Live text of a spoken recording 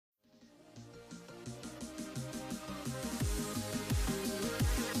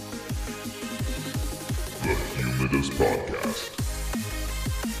shittiest podcast.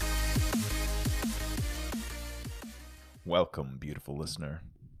 Welcome, beautiful listener,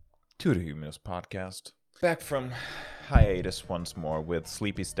 to the Humid Peeps podcast. Back from hiatus once more with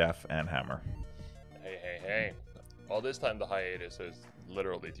Sleepy Stef and Hammer. Hey. Well, this time the hiatus is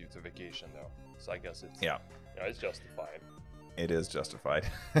literally due to vacation, though. So I guess it's it's justified. It is justified.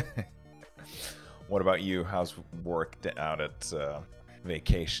 What about you? How's work out at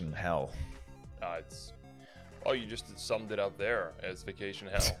vacation hell? You just summed it up there as vacation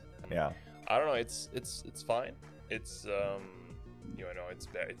hell. Yeah. I don't know. It's fine. It's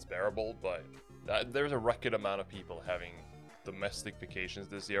it's bearable, but there's a record amount of people having domestic vacations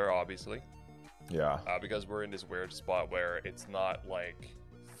this year, obviously. Yeah. Because we're in this weird spot where it's not like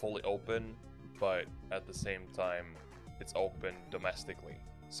fully open, but at the same time, it's open domestically.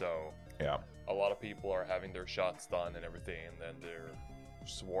 So yeah, a lot of people are having their shots done and everything, and then they're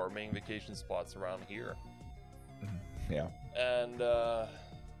swarming vacation spots around here. Yeah. And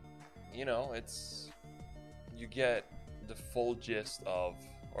you get the full gist of,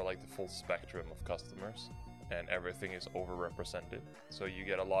 or like the full spectrum of customers, and everything is overrepresented. So you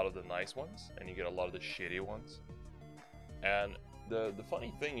get a lot of the nice ones, and you get a lot of the shitty ones. And the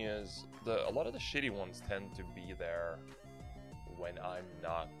funny thing is, a lot of the shitty ones tend to be there when I'm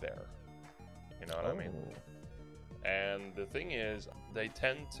not there. You know what I mean? And the thing is, they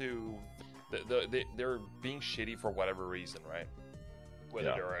tend to, they're being shitty for whatever reason, right?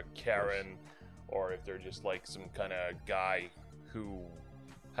 Whether they're a Karen, or if they're just like some kind of guy who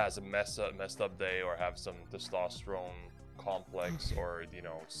has a messed up day, or have some testosterone complex, or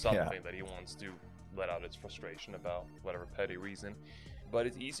something that he wants to let out his frustration about, whatever petty reason. But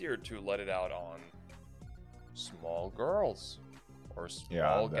it's easier to let it out on small girls or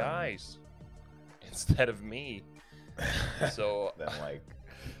small guys instead of me. So than like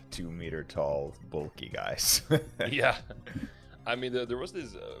 2 meter tall bulky guys. Yeah. I mean, there was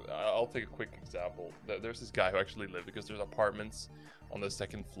this, I'll take a quick example. There's this guy who actually lived, because there's apartments on the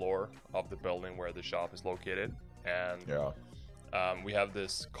second floor of the building where the shop is located. And we have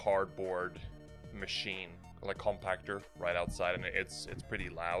this cardboard machine, like compactor, right outside, and it's pretty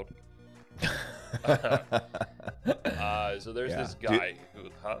loud. So there's this guy who,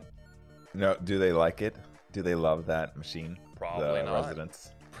 No, do they like it? Do they love that machine? Probably not.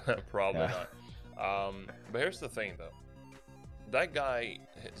 Residents? Probably not. But here's the thing, though. That guy,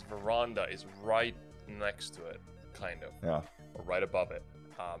 his veranda is right next to it, kind of. Yeah. Or right above it.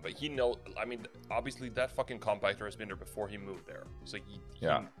 But obviously that fucking compactor has been there before he moved there. So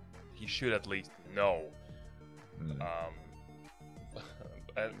he should at least know.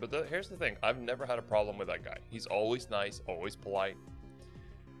 Here's the thing. I've never had a problem with that guy. He's always nice, always polite.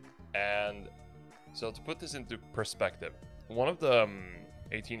 And so to put this into perspective, one of the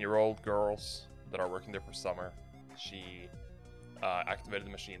 18-year-old girls that are working there for summer, she activated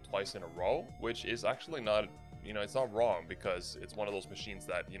the machine twice in a row, which is actually not, it's not wrong, because it's one of those machines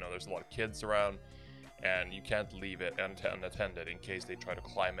that, there's a lot of kids around, and you can't leave it unattended in case they try to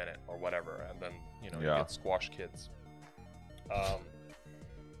climb in it or whatever, and then, you get squash kids.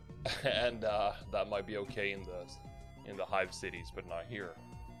 And that might be okay in the hive cities, but not here.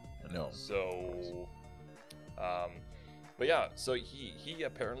 No. So, so he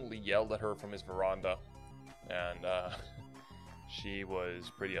apparently yelled at her from his veranda, and she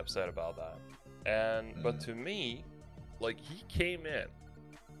was pretty upset about that. But to me, like, he came in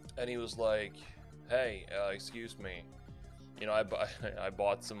and he was like, "Hey, excuse me, I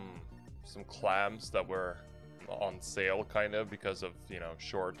bought some clams that were on sale, kind of, because of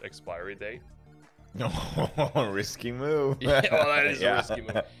short expiry date." No, risky move. Yeah, well, that is a risky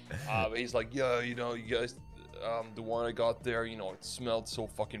move. But he's like, "Yeah, you guys, the one I got there, it smelled so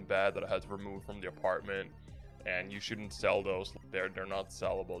fucking bad that I had to remove from the apartment, and you shouldn't sell those. They're not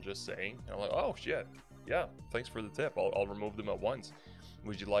sellable, just saying." And I'm like, "Oh shit, yeah, thanks for the tip. I'll remove them at once.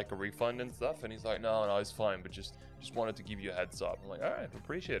 Would you like a refund and stuff?" And he's like, no, it's fine, but just wanted to give you a heads up." I'm like, "All right,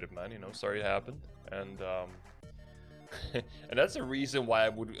 appreciate it, man. Sorry it happened." And and that's a reason why I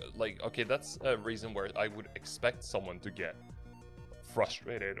would that's a reason where I would expect someone to get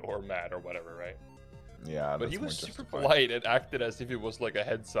frustrated or mad or whatever, right? Yeah, but he was super polite and acted as if it was like a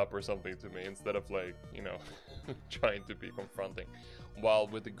heads up or something to me, instead of like, trying to be confronting. While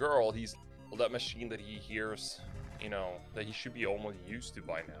with the girl, that machine that he hears, that he should be almost used to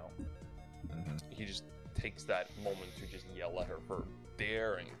by now. He just takes that moment to just yell at her for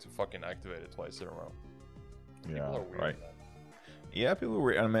daring to fucking activate it twice in a row. People are weird, right? Yeah, people are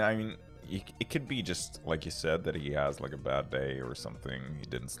weird. I mean, it could be just like you said, that he has like a bad day or something. He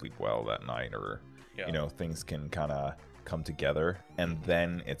didn't sleep well that night, or things can kind of come together, and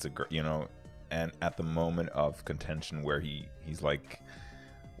then it's and at the moment of contention where he's like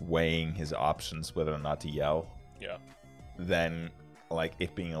weighing his options whether or not to yell, then like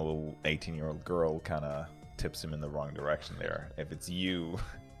it being a little 18-year-old girl kind of tips him in the wrong direction there. If it's you,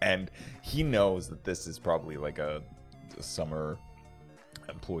 and he knows that this is probably like a summer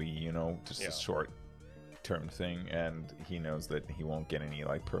employee, you know, just a short term thing, and he knows that he won't get any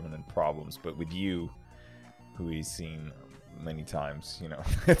like permanent problems. But with you, who he's seen many times, you know,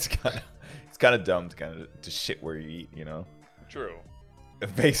 it's kind of dumb to shit where you eat, you know. True.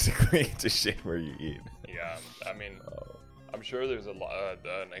 Basically, to shit where you eat. Yeah, I mean, I'm sure there's an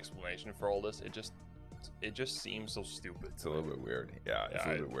explanation for all this. It just seems so stupid. It's a little bit weird. Yeah, it's a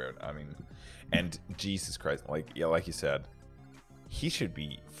little bit weird. I mean, and Jesus Christ, like you said, he should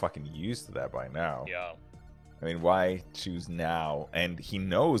be fucking used to that by now. Yeah. I mean, why choose now? And he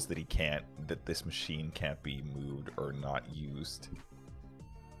knows that this machine can't be moved or not used.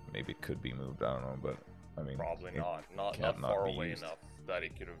 Maybe it could be moved, I don't know, but I mean, probably not far away enough that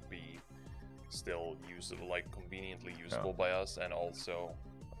it could be still usable, like conveniently usable by us, and also,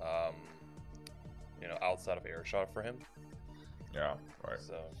 you know, outside of earshot for him. Yeah, right.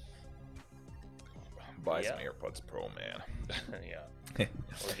 So buy some AirPods Pro, man. Yeah.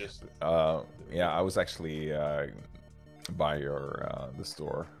 Or just I was actually by the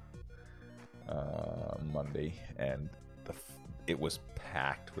store Monday, and it was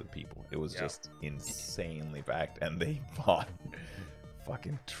packed with people. It was just insanely packed, and they bought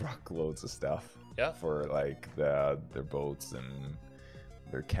fucking truckloads of stuff for like their boats and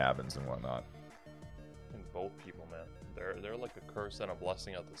their cabins and whatnot. And both people, man, they're like a curse and a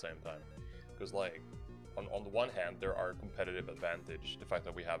blessing at the same time, because like on the one hand, there are competitive advantage, the fact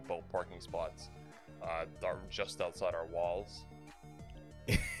that we have both parking spots that are just outside our walls.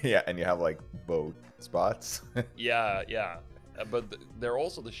 Yeah, and you have like boat spots. yeah, but they're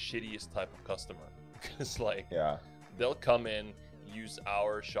also the shittiest type of customer, because like they'll come in, use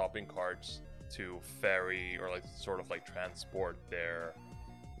our shopping carts to ferry or like sort of like transport their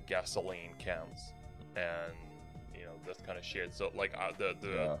gasoline cans, and you know, that kind of shit. So like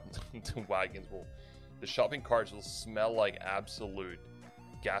the wagons will, the shopping carts will smell like absolute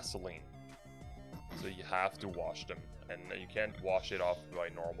gasoline, so you have to wash them, and you can't wash it off by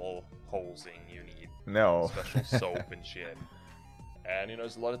normal hosing. You need special soap and shit. And you know,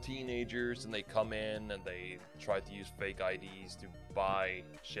 there's a lot of teenagers, and they come in and they try to use fake IDs to buy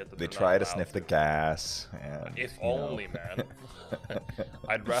shit that they try to sniff the gas. And, if only, man.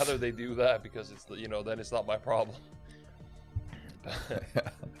 I'd rather they do that, because it's, you know, then it's not my problem.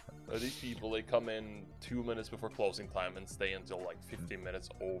 These people, they come in 2 minutes before closing time and stay until like 15 minutes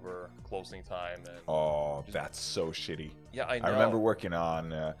over closing time. And that's so shitty. Yeah, I know. I remember working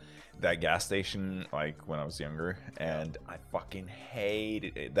on that gas station like when I was younger, and I fucking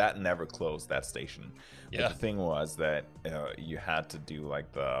hated it. That never closed, that station. But the thing was that you had to do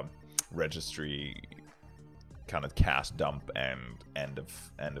like the registry kind of cash dump and end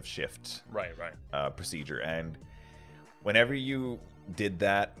of shift procedure, and whenever you did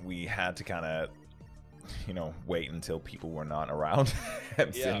that, we had to kind of, you know, wait until people were not around.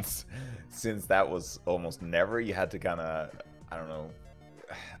 And since that was almost never, you had to kind of, I don't know,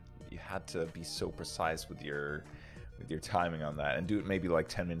 you had to be so precise with your timing on that, and do it maybe like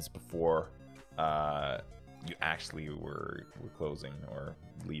 10 minutes before you actually were closing or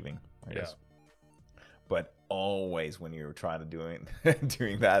leaving, I guess. But always when you were trying to doing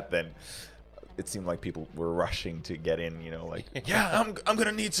that, then it seemed like people were rushing to get in, you know, like, I'm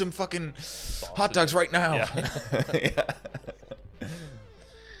gonna need some fucking hot dogs right now.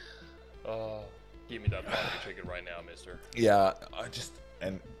 Give me that barbecue chicken right now, mister. Yeah,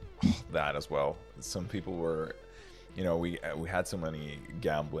 and that as well. Some people were, you know, we had so many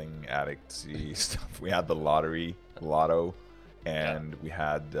gambling addicts stuff. We had the lotto, and we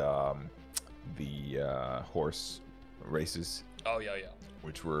had the horse races. Oh yeah.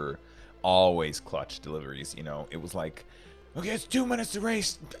 Which were always clutch deliveries. You know, it was like, okay, it's 2 minutes to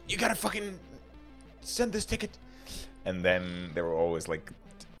race, you gotta fucking send this ticket. And then there were always like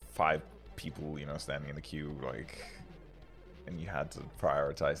 5 people, you know, standing in the queue, like, and you had to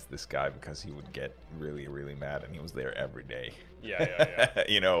prioritize this guy because he would get really, really mad, and he was there every day. Yeah.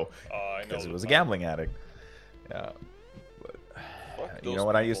 You know, because he was a gambling addict. Yeah. But, you know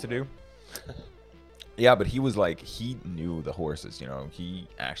what I used to do? Yeah, but he was like, he knew the horses, you know, he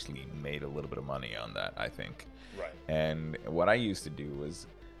actually made a little bit of money on that, I think. Right. And what I used to do was,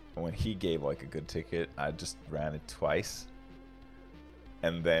 when he gave like a good ticket, I just ran it twice.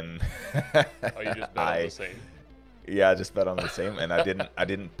 And then you just bet on the same? Yeah, I just bet on the same, and I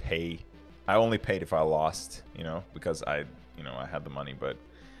didn't pay. I only paid if I lost, you know, because I had the money, but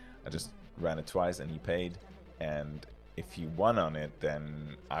I just ran it twice, and he paid. And if he won on it,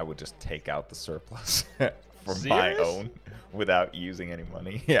 then I would just take out the surplus for my own without using any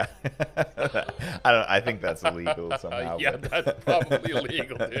money. Yeah, I think that's illegal somehow. Yeah, that's probably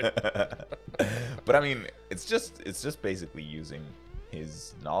illegal, dude. But I mean, it's just basically using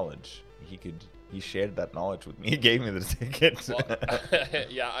his knowledge. He shared that knowledge with me. He gave me the ticket. Well,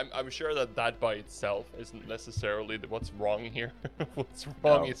 yeah, I'm sure that by itself isn't necessarily what's wrong here. What's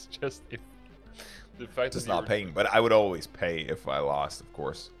wrong is just if the fact just that not paying. But I would always pay if I lost, of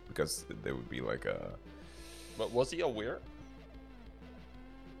course, because there would be like a. But was he aware?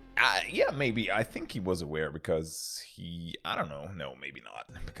 Yeah, maybe. I think he was aware because I don't know. No, maybe not,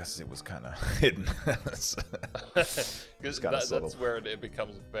 because it was kind of hidden. Because that's where it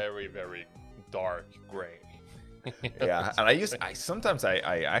becomes very, very dark gray. Yeah, and I sometimes I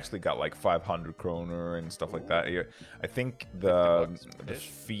actually got like 500 kroner and stuff like that. Yeah, I think the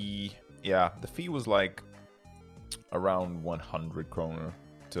fee. Yeah, the fee was like around 100 kroner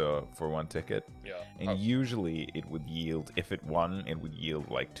for one ticket. Yeah. And usually it would yield, if it won, it would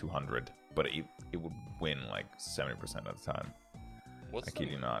yield like 200, but it would win like 70% of the time. I kid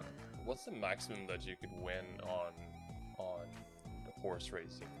you not. What's the maximum that you could win on the horse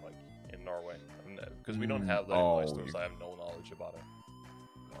racing, like in Norway? Because we don't have that in Westeros, I have no knowledge about it.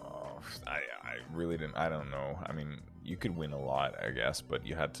 Oh, I really didn't. I don't know. I mean, you could win a lot, I guess, but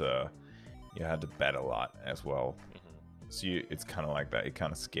you had to bet a lot as well. So it's kind of like that. It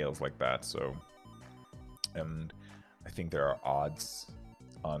kind of scales like that. So, and I think there are odds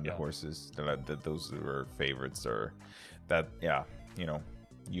on the horses that those are favorites, or that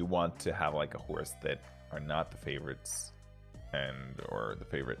you want to have like a horse that are not the favorites, or the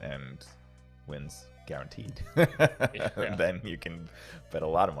favorite and wins guaranteed. Then you can bet a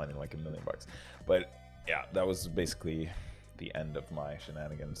lot of money, like $1 million. But yeah, that was basically the end of my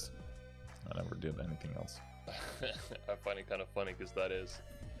shenanigans. I never did anything else. I find it kind of funny because that is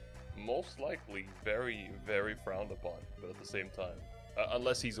most likely very, very frowned upon, but at the same time,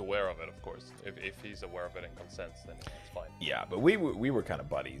 unless he's aware of it, of course. If he's aware of it and consents, then it's fine. Yeah, but we were kind of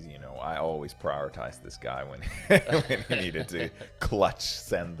buddies, you know. I always prioritized this guy when when he needed to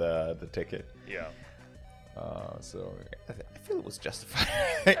send the ticket. Yeah. So I feel it was justified.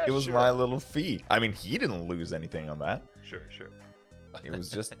 It was my little fee. I mean, he didn't lose anything on that. Sure. It was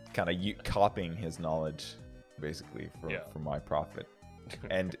just kind of copying his knowledge, basically, for my profit.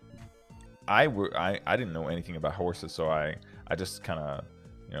 And I didn't know anything about horses, so I just kind of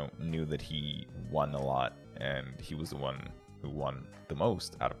knew that he won a lot, and he was the one who won the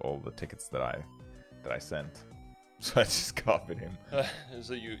most out of all the tickets that I sent. So I just copied him.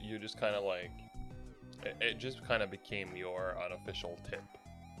 So you just kind of like, it just kind of became your unofficial tip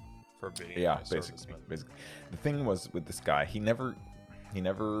for being a basically. The thing was with this guy, he never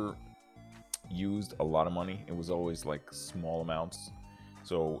used a lot of money. It was always like small amounts.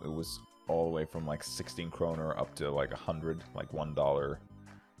 So it was all the way from like 16 kroner up to like 100, like $1,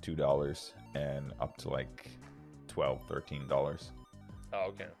 $2, and up to like $12, $13. Oh,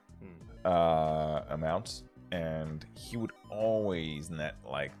 okay. Amounts. And he would always net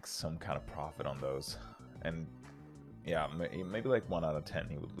like some kind of profit on those. And yeah, maybe like 1 out of 10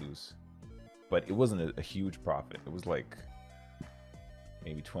 he would lose. But it wasn't a huge profit. It was like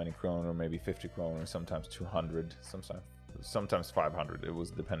maybe 20 kroner, maybe 50 kroner, sometimes 200, sometimes 500. It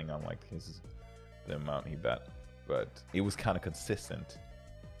was depending on like the amount he bet. But it was kind of consistent.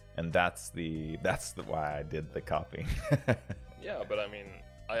 And that's why I did the copying. Yeah, but I mean,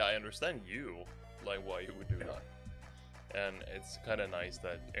 I understand like why you would do that. And it's kind of nice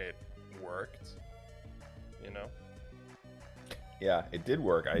that it worked, you know? Yeah, it did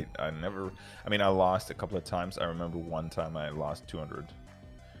work. I lost a couple of times. I remember one time I lost 200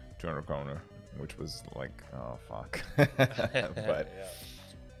 kroner, which was like, oh fuck.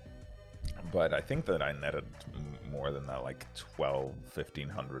 But I think that I netted more than that, like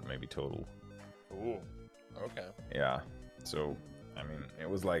 1,500 maybe total. Ooh, okay. Yeah, so I mean, it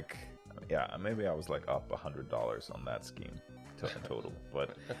was like, maybe I was like up $100 on that scheme total,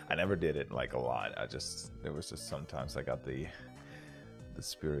 but I never did it like a lot. There was just sometimes I got the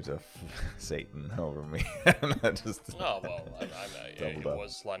spirit of Satan over me, and I just it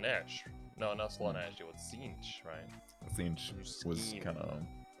was Slanesh. No, not Slanesh. It was Sinch, right? Sinch was kind of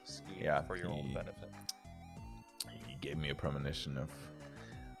for your own benefit. He gave me a premonition of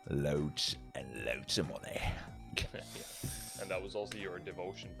loads and loads of money. Yeah. And that was also your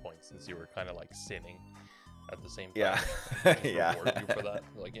devotion point, since you were kind of like sinning at the same time. Yeah. Yeah. Rewarded you for that.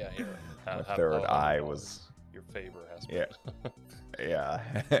 Like, yeah, here. My third eye was your favor has been. Yeah.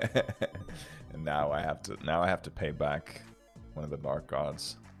 And now I have to pay back one of the dark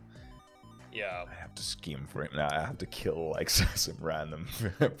gods. Yeah. I have to scheme for him now. I have to kill like some random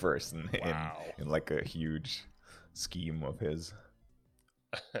person in like a huge scheme of his.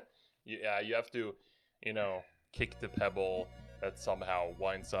 Yeah, you have to, kick the pebble that somehow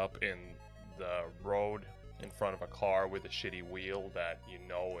winds up in the road in front of a car with a shitty wheel that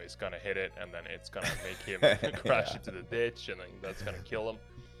is gonna hit it, and then it's gonna make him crash into the ditch, and then that's gonna kill him.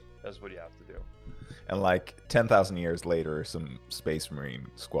 That's what you have to do. And like 10,000 years later, some Space Marine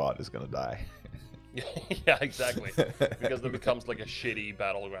squad is gonna die. Yeah, exactly. Because it becomes like a shitty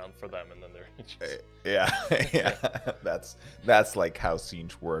battleground for them, and then they're just... yeah. That's like how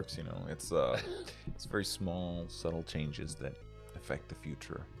Siege works. It's very small, subtle changes that affect the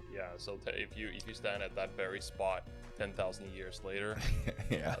future. Yeah. So if you stand at that very spot 10,000 years later,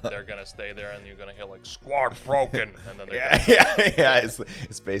 yeah, they're gonna stay there, and you're gonna hear like "squad broken," and then yeah.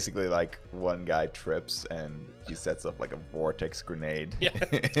 It's basically like one guy trips and he sets up like a vortex grenade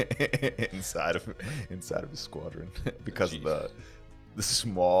inside of his squadron because of the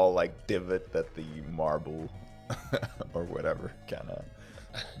small like divot that the marble or whatever kind of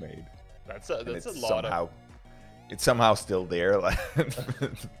made. That's a lot It's somehow still there. Like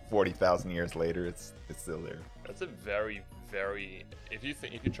 40,000 years later, it's still there. That's a very, very. If you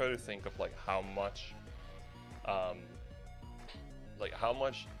try to think of like how much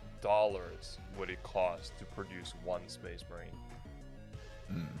dollars would it cost to produce one Space Marine,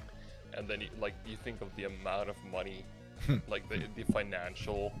 and then you think of the amount of money, like the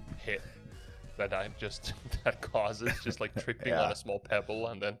financial hit that causes just like tripping on a small pebble,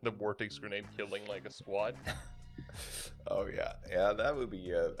 and then the vortex grenade killing like a squad. Oh yeah, that would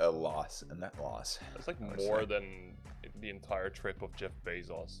be a loss, and that loss. It's like more than the entire trip of Jeff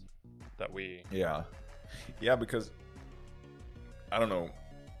Bezos that we. Yeah, because I don't know,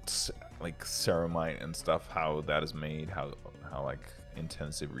 like ceramite and stuff, how that is made, how like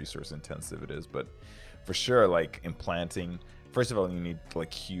resource intensive it is, but for sure, like implanting. First of all, you need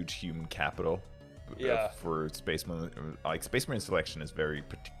like huge human capital. For Space Marine, like Space Marine selection is very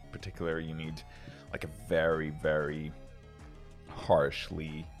particular. You need like a very, very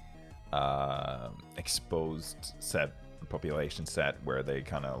harshly exposed population set where they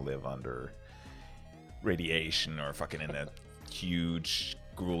kind of live under radiation or fucking in a huge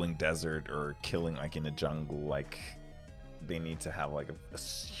grueling desert or killing like in a jungle. Like they need to have like a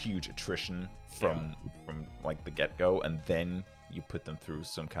huge attrition from like the get-go, and then you put them through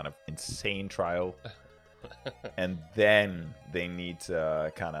some kind of insane trial. And then they need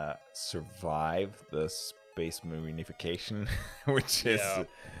to kind of survive the Space Marinification, which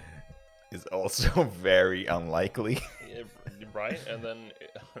is also very unlikely. Right? And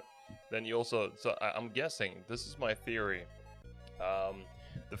then you also... So I'm guessing, this is my theory,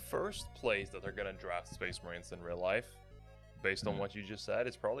 the first place that they're going to draft Space Marines in real life, based on what you just said,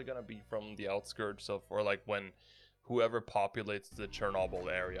 is probably going to be from the outskirts of... Or like when whoever populates the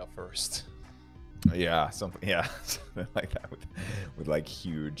Chernobyl area first. Yeah, something like that with like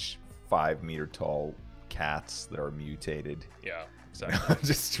huge 5-meter tall cats that are mutated. Yeah, exactly.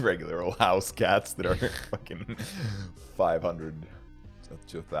 Just regular old house cats that are fucking 500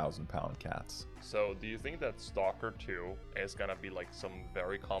 to 1,000 pound cats. So, do you think that Stalker 2 is gonna be like some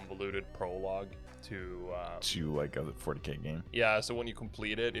very convoluted prologue to like a 40K game? Yeah. So when you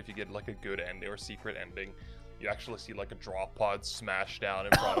complete it, if you get like a good ending or secret ending, you actually see like a drop pod smash down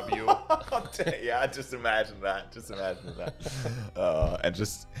in front of you. Yeah, just imagine that. And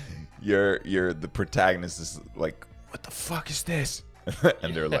just the protagonist is like, what the fuck is this?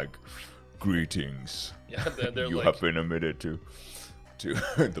 And they're like, greetings. Yeah, they're you like, have been admitted to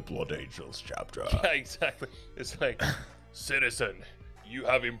the Blood Angels chapter. Yeah, exactly. It's like, citizen, you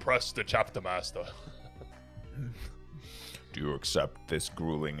have impressed the chapter master. Do you accept this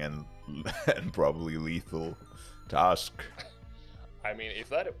grueling and probably lethal task? I mean, if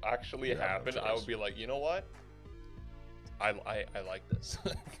that actually happened, I would be like, you know what? I like this.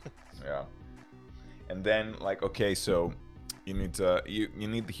 Yeah. And then like, okay, so you need you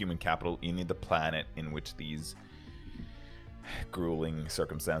need the human capital, you need the planet in which these grueling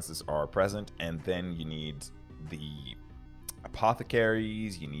circumstances are present, and then you need the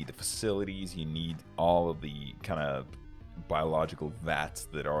apothecaries, you need the facilities, you need all of the kind of biological vats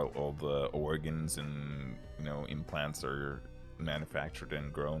that are all the organs and implants are manufactured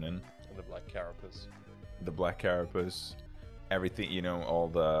and grown in. And the black carapace, everything, all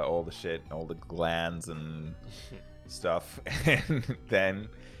the shit, all the glands and stuff. And then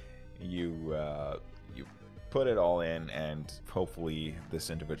you put it all in, and hopefully this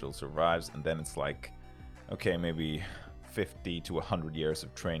individual survives. And then it's like, okay, maybe 50 to 100 years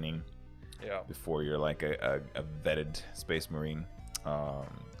of training before you're like a vetted Space Marine.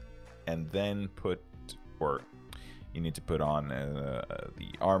 and then you need to put on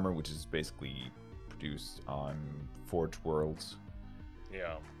the armor, which is basically produced on Forge Worlds.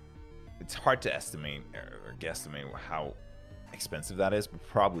 Yeah. It's hard to estimate or guesstimate how expensive that is, but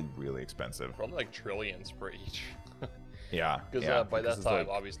probably really expensive. Probably like trillions for each. Yeah. Because by that time,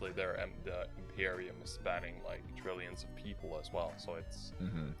 obviously, the Imperium is spanning like trillions of people as well. So it's,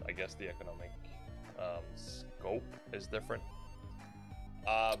 I guess, the economic scope is different.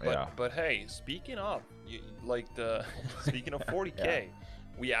 But hey, speaking of speaking of 40K,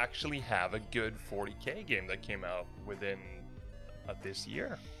 we actually have a good 40K game that came out within this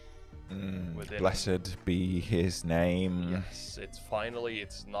year. Blessed be his name. Yes,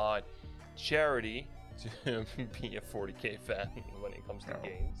 it's not charity to be a 40K fan when it comes to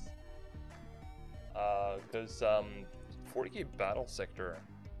games. Because 40K Battlesector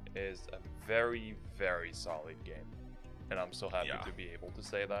is a very, very solid game. And I'm so happy to be able to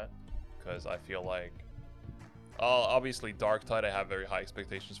say that. Because I feel like... obviously, Dark Tide I have very high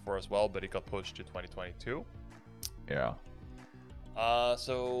expectations for as well, but it got pushed to 2022. Yeah.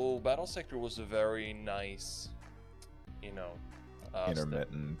 So Battlesector was a very nice,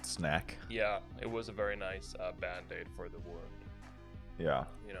 intermittent snack. Yeah, it was a very nice band-aid for the world. Yeah.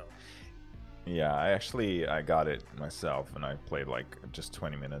 Yeah, I got it myself, and I played like just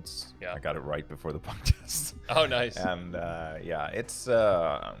 20 minutes. Yeah. I got it right before the bug test. Oh, nice. And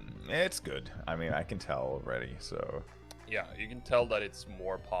it's good. I mean, I can tell already. So. Yeah, you can tell that it's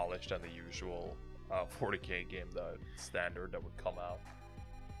more polished than the usual 40K game, the standard that would come out.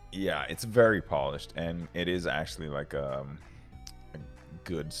 Yeah, it's very polished, and it is actually like a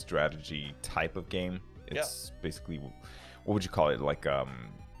good strategy type of game. It's basically, what would you call it? Like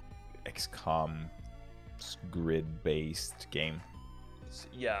XCOM grid-based game.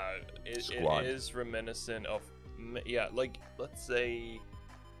 Yeah, it is reminiscent of, like, let's say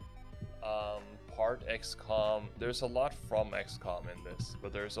part XCOM. There's a lot from XCOM in this,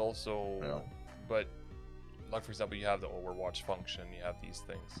 but there's also but like, for example, you have the Overwatch function, you have these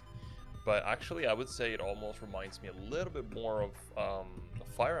things, but actually I would say it almost reminds me a little bit more of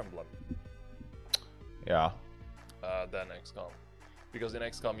Fire Emblem than XCOM, because in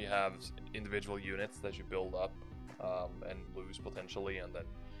XCOM you have individual units that you build up and lose potentially, and then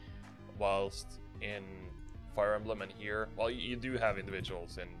whilst in Fire Emblem and here, well, you do have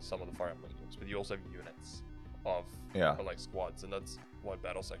individuals in some of the Fire Emblem games, but you also have units of or like squads, and that's what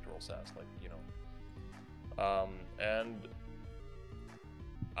Battlesector also has, like, and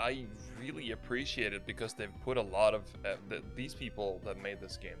I really appreciate it because they've put a lot of these people that made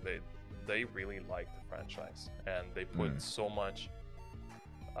this game, they really like the franchise, and they put so much.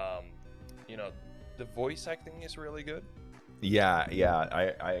 The voice acting is really good. Yeah,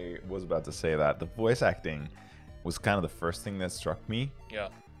 I was about to say that the voice acting was kind of the first thing that struck me. Yeah.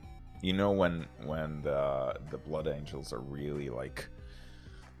 When the Blood Angels are really like,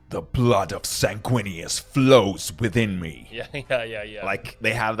 the blood of Sanguinius flows within me. Yeah. Like,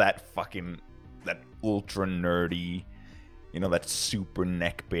 they have that ultra nerdy, that super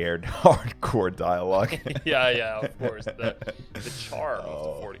neckbeard hardcore dialogue. yeah, of course. The charm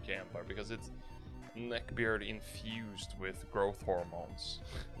of the 40K Empire, because it's neckbeard infused with growth hormones.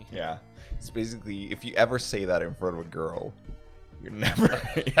 Yeah. It's basically, if you ever say that in front of a girl, you're never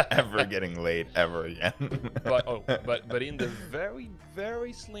ever getting laid ever again. but in the very,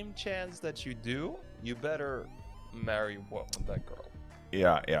 very slim chance that you do, you better marry that girl.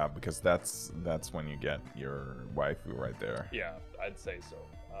 Yeah, because that's when you get your waifu right there. Yeah, I'd say so.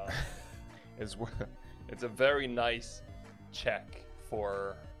 It's a very nice check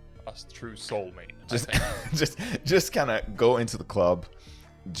for a true soulmate. Just kind of go into the club,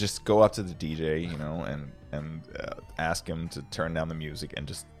 just go up to the DJ, and ask him to turn down the music and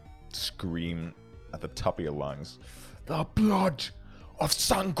just scream at the top of your lungs, "The blood of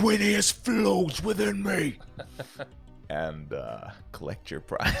Sanguinius flows within me," and collect your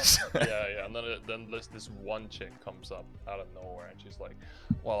prize. yeah, and then this one chick comes up out of nowhere, and she's like,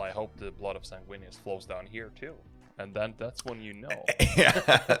 "Well, I hope the blood of Sanguinius flows down here too." And then that's when you know.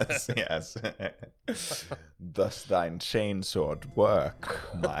 Yes. Does thine chainsword work,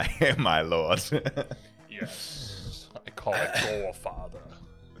 my lord? Yes. I call it Gore Father.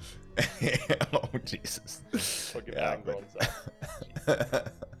 Oh, Jesus. Fucking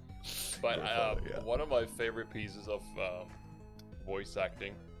But one of my favorite pieces of voice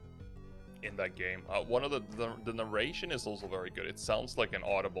acting in that game, one of the narration is also very good. It sounds like an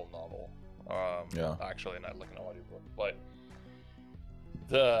Audible novel. Actually not like an audiobook, but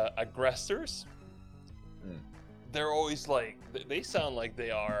the aggressors, they're always like, they sound like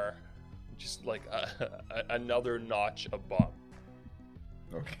they are just like another notch above.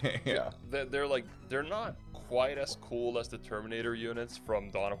 Okay, yeah. They're not quite as cool as the Terminator units from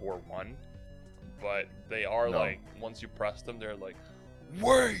Dawn of War 1, but they are like, once you press them, they're like,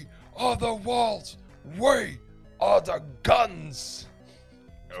 "We are the walls, we are the guns."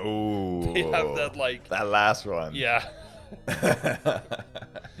 Oh, They have that like that last one. Yeah.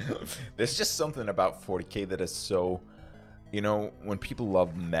 There's just something about 40K that is so, you know, when people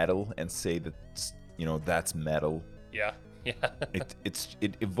love metal and say that, you know, that's metal. Yeah. Yeah.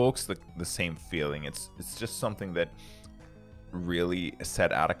 it evokes the same feeling. It's just something that really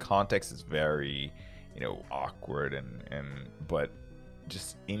set out of context is very, you know, awkward and but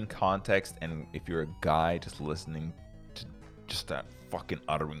just in context, and if you're a guy just listening to just that fucking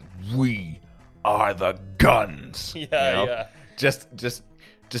uttering, "We are the guns." Yeah, you know? yeah.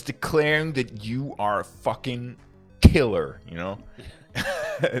 Just declaring that you are a fucking killer, you know?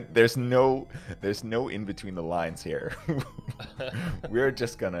 There's no in between the lines here. We're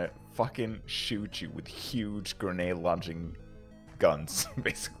just gonna fucking shoot you with huge grenade launching guns,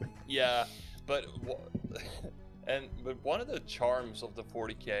 basically. Yeah, but one of the charms of the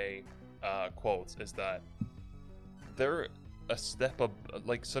 40K quotes is that they're a step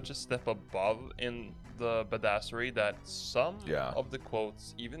such a step above in the badassery that some of the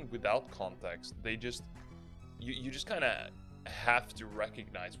quotes, even without context, they just you just kind of have to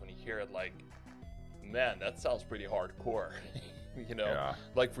recognize when you hear it, like, man, that sounds pretty hardcore. You know? Yeah.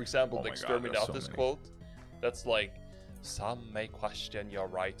 Like, for example, Oh the my God, Exterminatus there's so many. quote, that's like, "Some may question your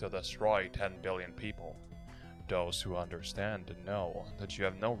right to destroy 10 billion people. Those who understand know that you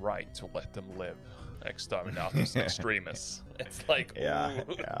have no right to let them live. Exterminatus extremis." It's like, Yeah,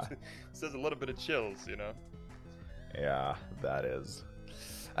 ooh. yeah. Says a little bit of chills, you know? Yeah, that is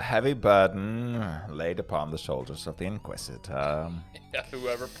a heavy burden laid upon the shoulders of the Inquisitor. Yeah,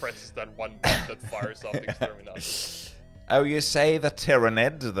 whoever presses that one button that fires off the Exterminatus. Oh, you say the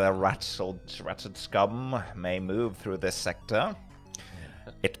Tyrannid, the wretched scum, may move through this sector?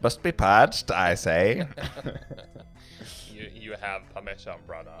 It must be purged, I say. You have permission,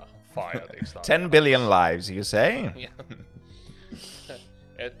 brother. Fire the Exterminatus. 10 billion lives, you say? Yeah.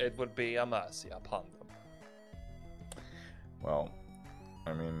 It would be a mercy upon them. Well,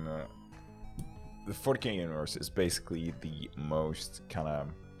 I mean, the 40K universe is basically the most kind of,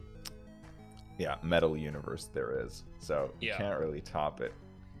 metal universe there is. So you can't really top it.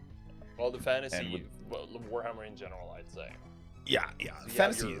 Well, the fantasy, Warhammer in general, I'd say. Yeah.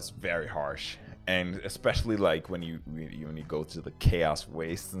 Fantasy is very harsh, and especially like when you go to the chaos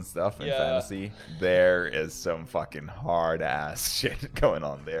waste and stuff in fantasy, there is some fucking hard ass shit going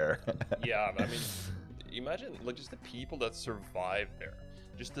on there. Yeah, I mean, imagine like just the people that survive there,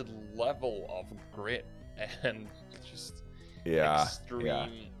 just the level of grit and just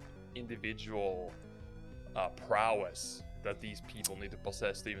extreme individual prowess that these people need to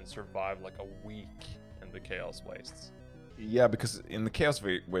possess to even survive like a week in the chaos wastes. Yeah, because in the chaos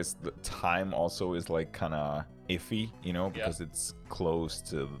waste, the time also is like kind of iffy, you know, because it's close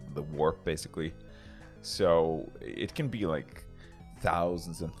to the warp basically. So it can be like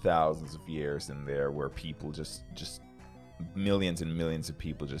thousands and thousands of years in there where people just millions and millions of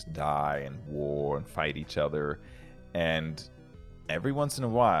people just die and war and fight each other, and every once in a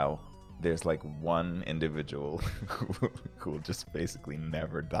while there's like one individual who will just basically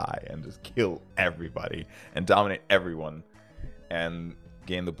never die and just kill everybody and dominate everyone and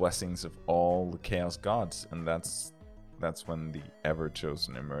gain the blessings of all the chaos gods, and that's when the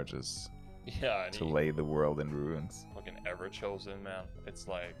Ever-Chosen emerges. Yeah, to lay the world in ruins. Fucking Ever-Chosen, man. It's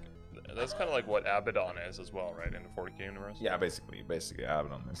like, that's kind of like what Abaddon is as well, right, in the 40K universe? Yeah, basically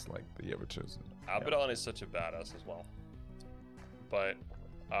Abaddon is like the Ever-Chosen. Abaddon is such a badass as well. But,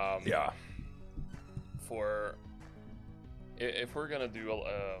 if we're gonna do,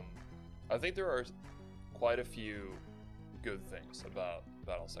 I think there are quite a few good things about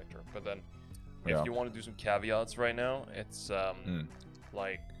Battlesector, but then if you want to do some caveats right now, it's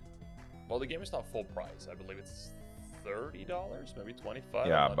like, well, the game is not full price. I believe it's $30, maybe $25.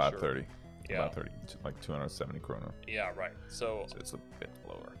 Yeah, about 30. Yeah, about 30, like 270 krona. Yeah, right. So it's a bit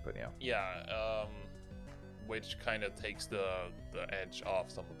lower, but yeah. Yeah, which kind of takes the edge off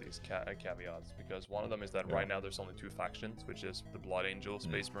some of these caveats, because one of them is that right now there's only two factions, which is the Blood Angel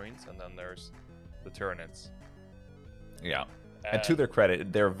Space Marines, and then there's the Tyranids. Yeah, and to their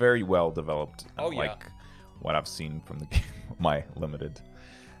credit, they're very well developed. Like what I've seen from the game, my limited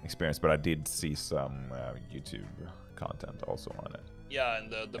experience, but I did see some YouTube content also on it. Yeah,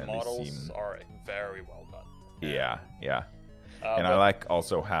 and the models are very well done. Yeah. And I like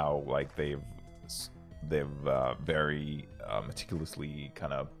also how like they've very meticulously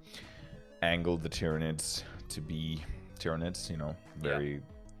kind of angled the Tyranids to be Tyranids, you know, very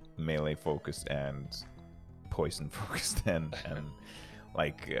melee focused and poison focused and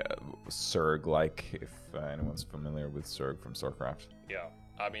like Zerg, like if anyone's familiar with Zerg from StarCraft. Yeah,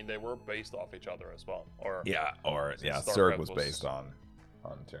 I mean they were based off each other as well. Zerg was based on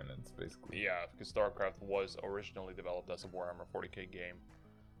Tyranids basically. Yeah, because StarCraft was originally developed as a Warhammer 40k game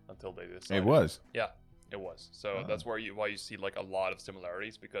until they decided. It was. Yeah, it was. So that's why you see like a lot of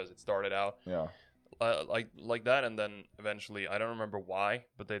similarities, because it started out like that, and then eventually, I don't remember why,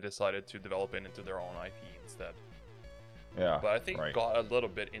 but they decided to develop it into their own IP instead. Yeah. But I think it got a little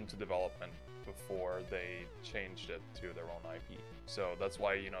bit into development before they changed it to their own IP. So that's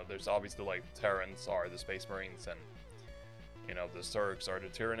why, you know, there's obviously like Terrans are the Space Marines, and you know, the Zergs are the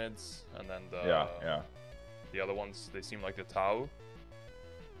Tyranids, and then the other ones, they seem like the Tau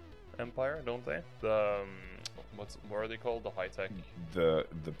Empire, don't they? The what are they called? The high tech. The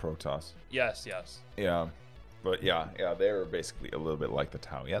Protoss. Yes. Yeah, but yeah, they were basically a little bit like the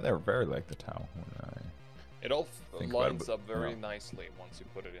Tau. Yeah, they were very like the Tau. It all lines up very nicely once you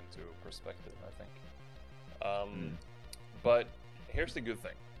put it into perspective, I think. But here's the good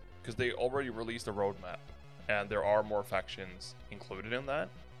thing, because they already released a roadmap, and there are more factions included in that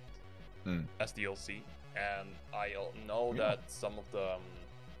as DLC. And I know that some of the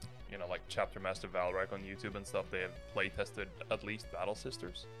you know, like Chapter Master Valrak on YouTube and stuff, they have play tested at least Battle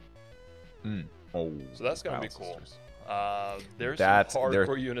Sisters. Oh, so that's gonna be cool. There's some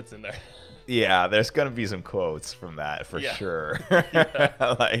hardcore units in there. Yeah, there's gonna be some quotes from that for sure.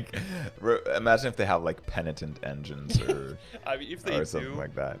 Like, imagine if they have like penitent engines or I mean, if they something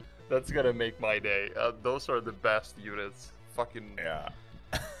like that. That's gonna make my day. Those are the best units. Fucking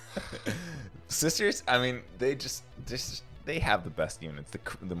Sisters. I mean, they have the best units,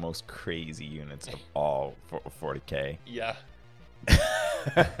 the most crazy units of all for 40k. Yeah.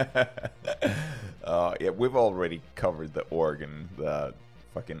 Yeah, we've already covered the organ, the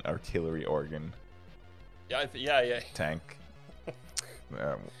fucking artillery organ. Yeah. Tank.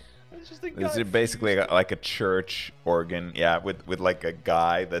 It's just a It's basically like a church organ, with like a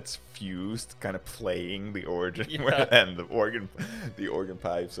guy that's fused, kind of playing the organ, and the organ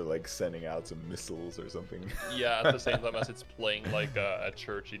pipes are like sending out some missiles or something. Yeah, at the same time as it's playing like a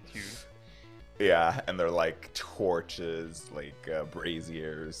churchy tune. Yeah, and they're like torches, like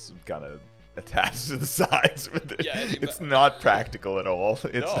braziers, kind of attached to the sides with it. Yeah, it's not practical at all.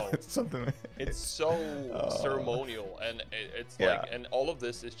 It's something. It's so ceremonial, and it's like, and all of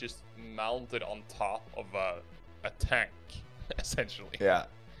this is just mounted on top of a tank, essentially. Yeah,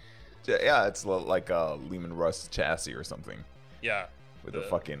 it's like a Lehman Russ chassis or something. Yeah, with a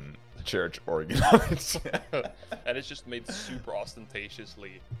fucking church organ. And it's just made super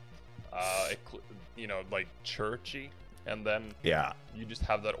ostentatiously, you know, like churchy. And then you just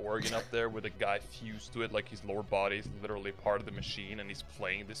have that organ up there with a guy fused to it, like his lower body is literally part of the machine, and he's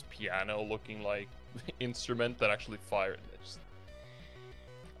playing this piano-looking like instrument that actually fires.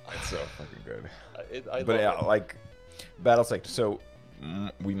 It's so fucking good. But like Battlesector. So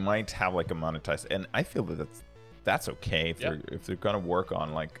we might have like a monetized, and I feel that that's okay if they're gonna work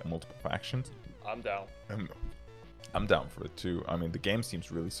on like multiple factions. I'm down. I'm down for it too. I mean, the game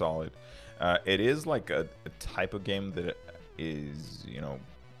seems really solid. It is like a type of game that is, you know,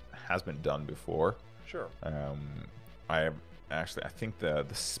 has been done before. Sure. I think the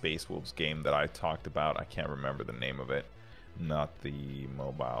Space Wolves game that I talked about, I can't remember the name of it. Not the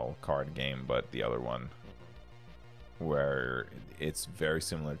mobile card game, but the other one, where it's very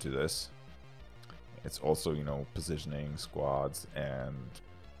similar to this. It's also, you know, positioning squads and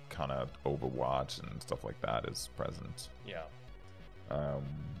kind of Overwatch and stuff like that is present. Yeah.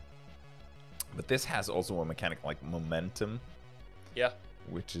 But this has also a mechanic like momentum. Yeah.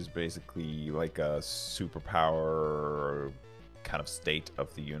 Which is basically like a superpower kind of state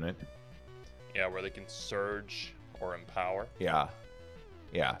of the unit. Yeah, where they can surge or empower. Yeah.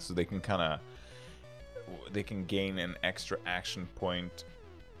 So they can gain an extra action point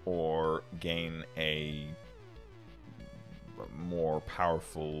or gain a more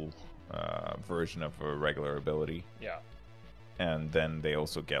powerful version of a regular ability. Yeah. And then they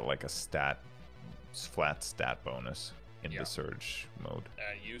also get like a flat stat bonus in the surge mode.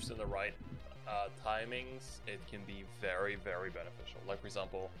 Used in the right timings, it can be very, very beneficial. Like, for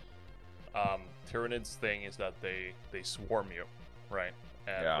example, Tyranid's thing is that they swarm you, right?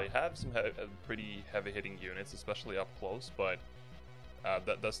 And they have some pretty heavy-hitting units, especially up close, but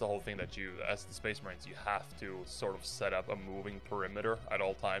that's the whole thing, that you, as the Space Marines, you have to sort of set up a moving perimeter at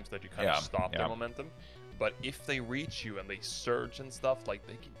all times that you kind of stop their momentum. But if they reach you and they surge and stuff, like,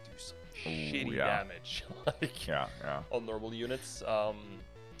 they can do some shitty damage, like on normal units.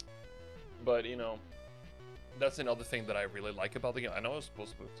 But you know, That's another thing that I really like about the game. I know I was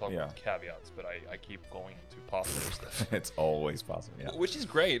supposed to talk about caveats, but I keep going into positive stuff. It's always possible, yeah. Which is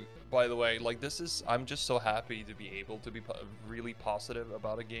great, by the way. Like, I'm just so happy to be able to be really positive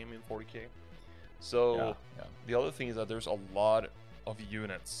about a game in 40k. So, the other thing is that there's a lot of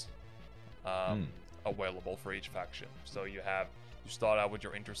units available for each faction. So you start out with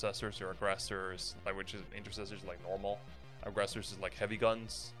your intercessors, your aggressors, like, which is intercessors like normal. Aggressors is like heavy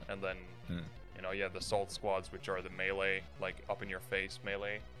guns, and then you know, you have the assault squads, which are the melee, like up in your face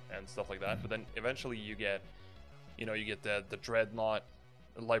melee and stuff like that. But then eventually you get the dreadnought,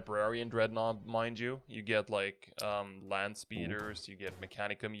 librarian dreadnought, mind you. You get like land speeders, you get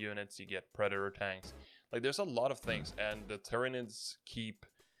mechanicum units, you get predator tanks. Like, there's a lot of things, and the Tyranids keep,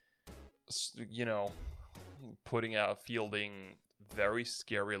 you know, fielding very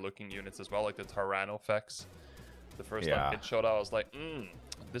scary looking units as well, like the Tyrannofex. The first time it showed out, I was like,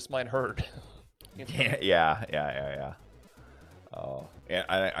 this might hurt. Yeah. Oh,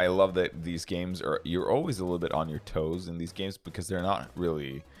 yeah. I love that these games you're always a little bit on your toes in these games, because they're not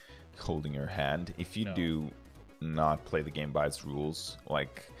really holding your hand. If you do not play the game by its rules,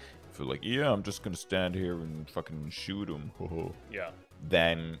 like, if you're like, I'm just gonna stand here and fucking shoot them,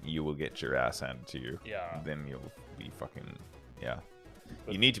 then you will get your ass handed to you. Then you'll be fucking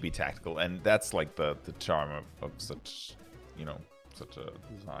you need to be tactical, and that's like the charm of such, you know, such a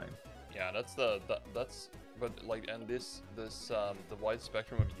design. But like, and this the wide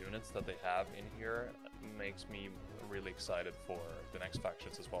spectrum of units that they have in here makes me really excited for the next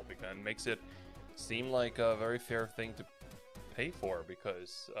factions as well, because it makes it seem like a very fair thing to pay for,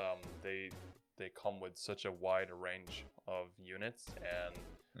 because they come with such a wide range of units, and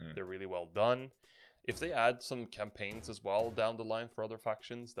they're really well done. If they add some campaigns as well down the line for other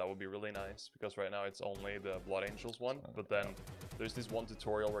factions, that would be really nice, because right now it's only the Blood Angels one. But then there's this one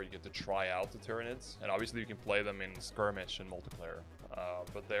tutorial where you get to try out the Tyranids, and obviously you can play them in skirmish and multiplayer,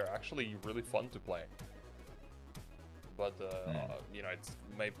 but they're actually really fun to play. But you know,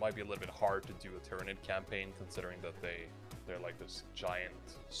 might be a little bit hard to do a Tyranid campaign, considering that they're like this giant,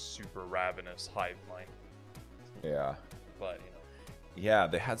 super ravenous hive mind. But you know. Yeah,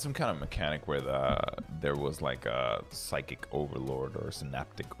 they had some kind of mechanic where there was like a psychic overlord or a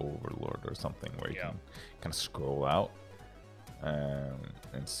synaptic overlord or something, where you can kind of scroll out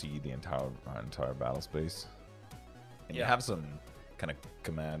and see the entire battle space. And you have some kind of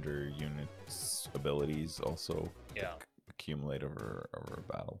commander units abilities also accumulate over a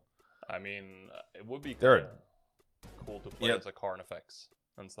battle. I mean, it would be cool to play as a Carnifex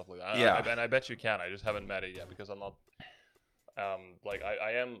and stuff like that. And I bet you can. I just haven't met it yet, because I'm not. Like,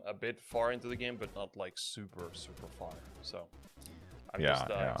 I am a bit far into the game, but not like super far. So I'm just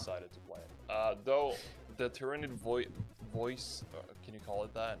excited to play it. Though the Tyranid voice, can you call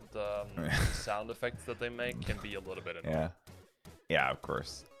it that? The sound effects that they make can be a little bit annoying. Yeah, of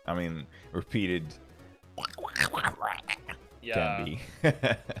course. I mean, repeated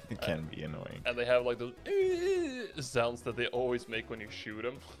can be annoying. And they have like those sounds that they always make when you shoot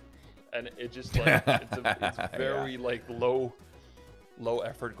them. And it just like it's very like low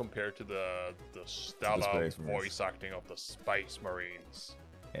effort compared to the stellar voice acting of the Space Marines.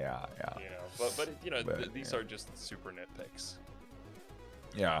 You know, but you know, these are just super nitpicks.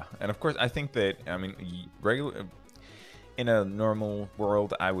 Yeah, and of course I think that, I mean, in a normal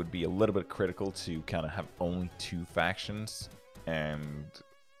world I would be a little bit critical to kind of have only 2 factions and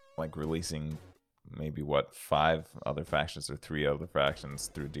like releasing maybe 5 other factions or 3 other factions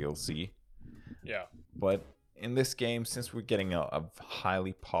through DLC. But in this game, since we're getting a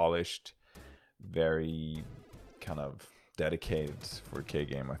highly polished, very kind of dedicated 4K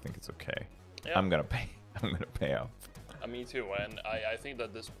game, I think it's okay. I'm gonna pay up. Me too, and I think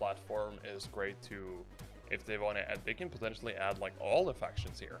that this platform is great to, if they want to add, they can potentially add like all the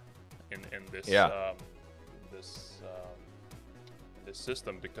factions here in this this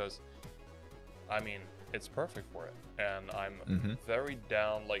system, because I mean, it's perfect for it, and I'm very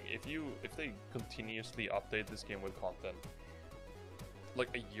down. Like, if they continuously update this game with content, like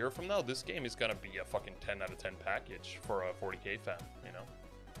a year from now, this game is gonna be a fucking 10 out of 10 package for a 40k fan, you know?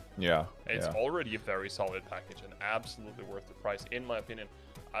 It's already a very solid package and absolutely worth the price, in my opinion.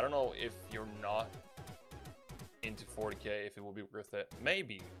 I don't know if you're not into 40k, if it will be worth it.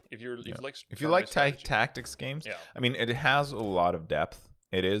 Maybe if you like tactics games. I mean, it has a lot of depth.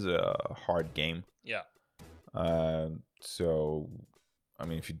 It is a hard game. So, I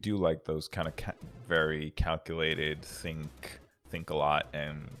mean, if you do like those kind of very calculated, think a lot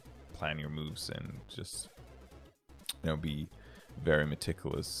and plan your moves and just, you know, be very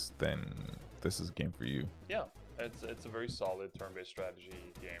meticulous, then this is a game for you. It's a very solid turn-based strategy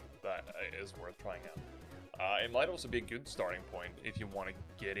game that is worth trying out. It might also be a good starting point if you want to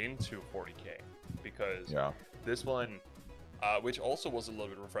get into 40k, because this one, which also was a little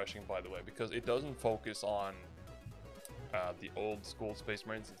bit refreshing, by the way, because it doesn't focus on the old school Space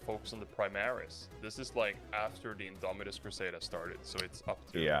Marines, it focuses on the Primaris. This is like after the Indomitus Crusade has started, so it's up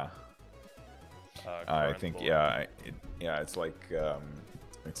to I think it's like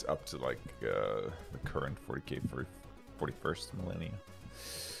it's up to like the current 40k for 41st millennia.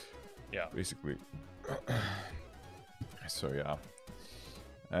 Yeah, basically. So yeah,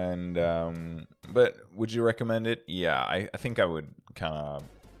 and but would you recommend it? Yeah, I think I would kind of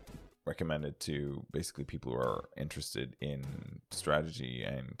recommend it to basically people who are interested in strategy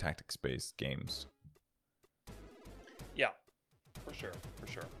and tactics based games. Yeah, for sure.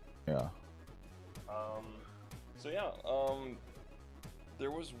 Yeah. So yeah,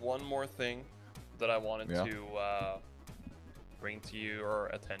 there was one more thing that I wanted to bring to your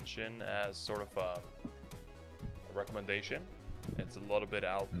attention as sort of a recommendation. It's a little bit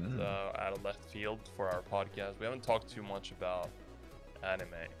out of left field for our podcast. We haven't talked too much about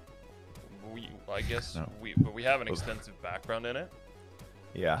anime. But we have an extensive background in it.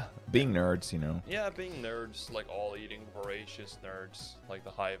 Yeah, being nerds, you know. Yeah, being nerds, like all eating voracious nerds, like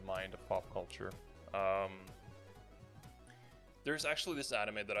the hive mind of pop culture. There's actually this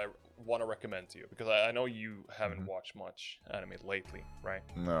anime that I want to recommend to you, because I know you haven't watched much anime lately, right?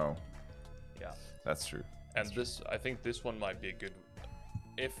 No. Yeah, that's true. And I think this one might be a good,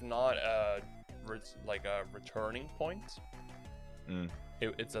 if not a returning point.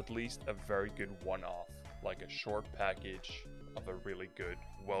 It's at least a very good one-off, like a short package of a really good,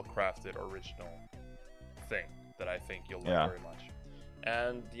 well-crafted, original thing that I think you'll like very much.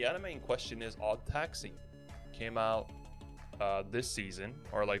 And the anime in question is Oddtaxi. Came out this season,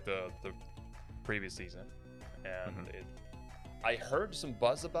 or like the previous season, and I heard some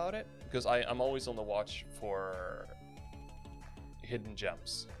buzz about it because I'm always on the watch for hidden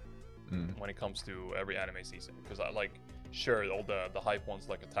gems when it comes to every anime season, because I like, sure, all the hype ones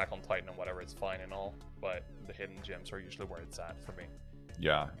like Attack on Titan and whatever, it's fine and all, but the hidden gems are usually where it's at for me.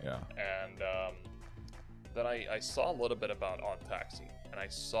 Yeah. And then I saw a little bit about Oddtaxi, and I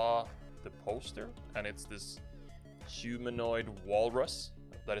saw the poster, and it's this humanoid walrus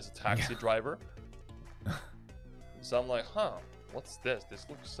that is a taxi driver. So I'm like, what's this? This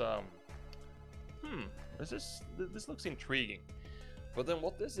looks this looks intriguing. But then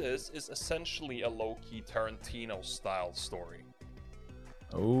what this is essentially a low-key Tarantino style story.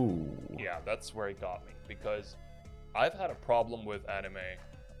 Oh. Yeah, that's where it got me, because I've had a problem with anime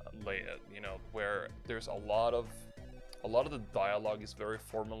where there's a lot of the dialogue is very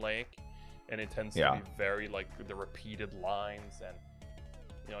formulaic, and it tends to be very like the repeated lines, and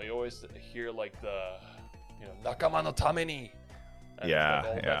you always hear like the nakama no tameni, and like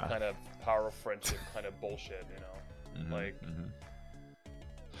all that kind of power of friendship kind of bullshit,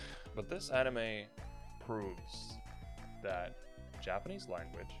 But this anime proves that Japanese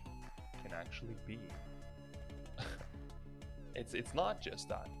language can actually be it's not just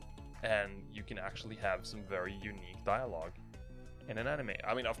that, and you can actually have some very unique dialogue in an anime.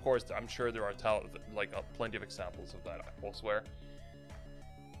 I mean, of course, I'm sure there are plenty of examples of that elsewhere,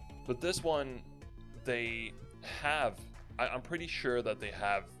 but this one, I'm pretty sure that they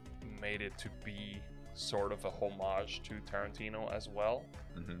have made it to be sort of a homage to Tarantino as well.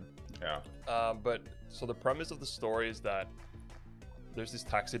 But so the premise of the story is that there's this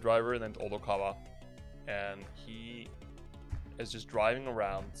taxi driver named Odokawa, and he is just driving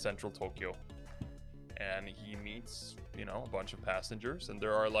around central Tokyo, and he meets a bunch of passengers, and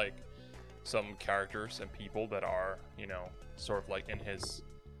there are like some characters and people that are sort of like in his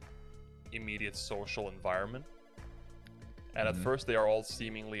immediate social environment, and at first they are all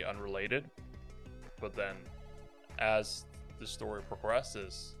seemingly unrelated, but then as the story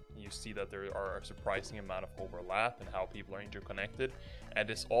progresses, you see that there are a surprising amount of overlap and how people are interconnected, and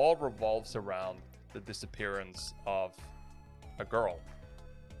this all revolves around the disappearance of a girl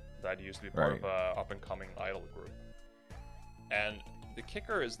that used to be part of a up-and-coming idol group. And the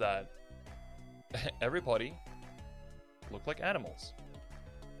kicker is that everybody looked like animals.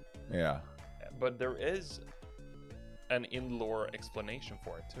 Yeah. But there is an in-lore explanation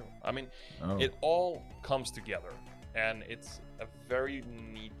for it too. I mean, it all comes together, and it's a very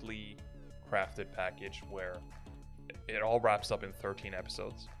neatly crafted package where it all wraps up in 13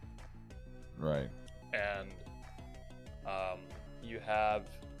 episodes. Right. And you have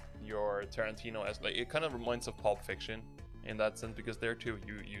your Tarantino as it kind of reminds of Pulp Fiction in that sense, because there too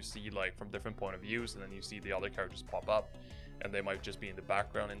you see like from different point of views, and then you see the other characters pop up, and they might just be in the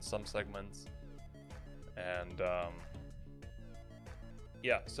background in some segments. And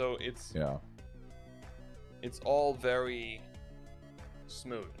yeah, so it's all very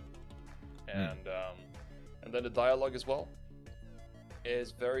smooth, and then the dialogue as well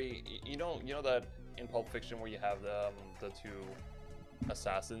is very, you know that in Pulp Fiction where you have the two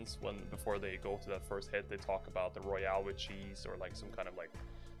assassins, before they go to that first hit, they talk about the Royale with cheese, or like some kind of like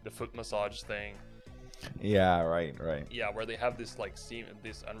the foot massage thing. Yeah, right. Yeah, where they have this like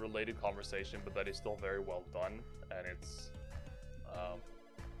this unrelated conversation, but that is still very well done, and it's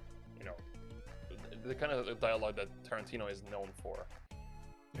you know, the kind of dialogue that Tarantino is known for.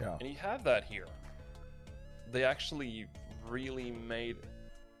 Yeah. And you have that here. They actually really made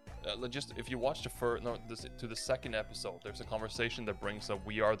just if you watch to the second episode, there's a conversation that brings up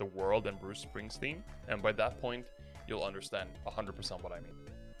 "We Are the World" and Bruce Springsteen, and by that point, you'll understand 100% what I mean.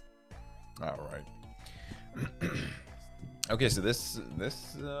 All right. Okay, so this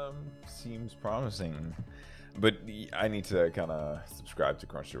seems promising, but I need to kind of subscribe to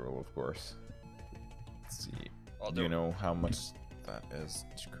Crunchyroll, of course. Let's see. Do you know how much that is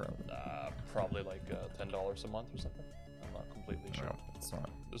currently? Probably like $10 a month or something. I'm not completely sure. No, it's not.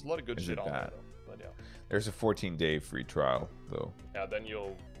 There's a lot of good shit on there, though. But yeah. There's a 14-day free trial, though. Yeah, then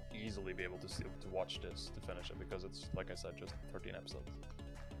you'll easily be able to watch this to finish it, because it's, like I said, just 13 episodes.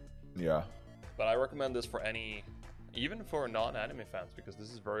 Yeah. But I recommend this for even for non-anime fans, because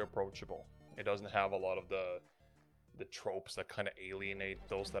this is very approachable. It doesn't have a lot of the tropes that kind of alienate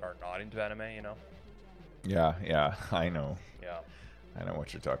those that are not into anime, you know? Yeah, I know. Yeah. I know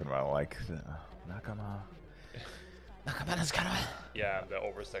what you're talking about, like Nakama Nakama. Yeah, the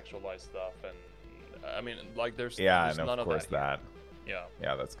over-sexualized stuff, and I mean, like there's and none of course of that.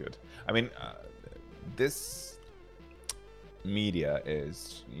 Yeah, that's good. I mean, this media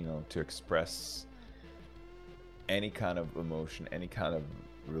is, to express any kind of emotion, any kind of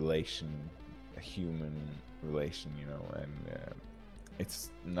relation, a human relation, and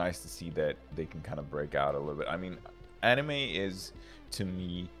it's nice to see that they can kind of break out a little bit. I mean, anime is, to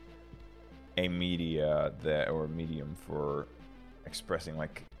me, a medium for expressing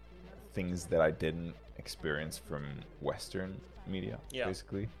like things that I didn't experience from Western media,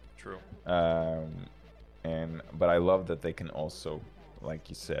 basically. True. But I love that they can also, like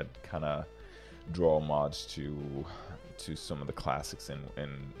you said, kind of draw homage to some of the classics in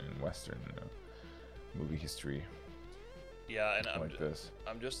Western movie history. Yeah, and I was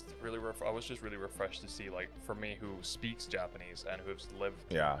just really refreshed to see, like, for me, who speaks Japanese and who's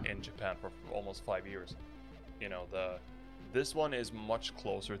lived in Japan for almost 5 years, this one is much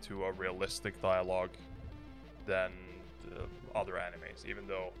closer to a realistic dialogue than the other animes, even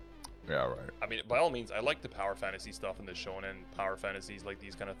though. Yeah, right. I mean, by all means, I like the power fantasy stuff and the shonen power fantasies, like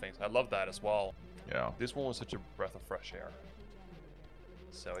these kind of things. I love that as well. Yeah. This one was such a breath of fresh air.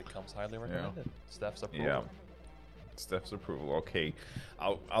 So it comes highly recommended. Stef's approval. Yeah. Stef's approval. Okay,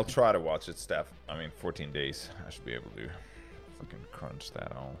 I'll try to watch it, Stef. I mean, 14 days. I should be able to fucking crunch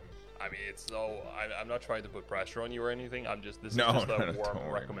that all. I mean, it's so. I'm not trying to put pressure on you or anything. This is just a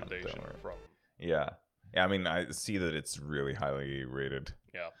warm recommendation from. Yeah. I mean, I see that it's really highly rated.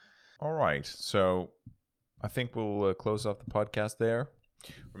 Yeah. All right, so I think we'll close off the podcast there.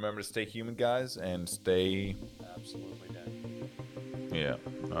 Remember to stay human, guys, and stay. Absolutely, Dan. Yeah.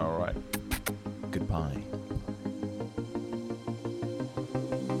 All right. Goodbye.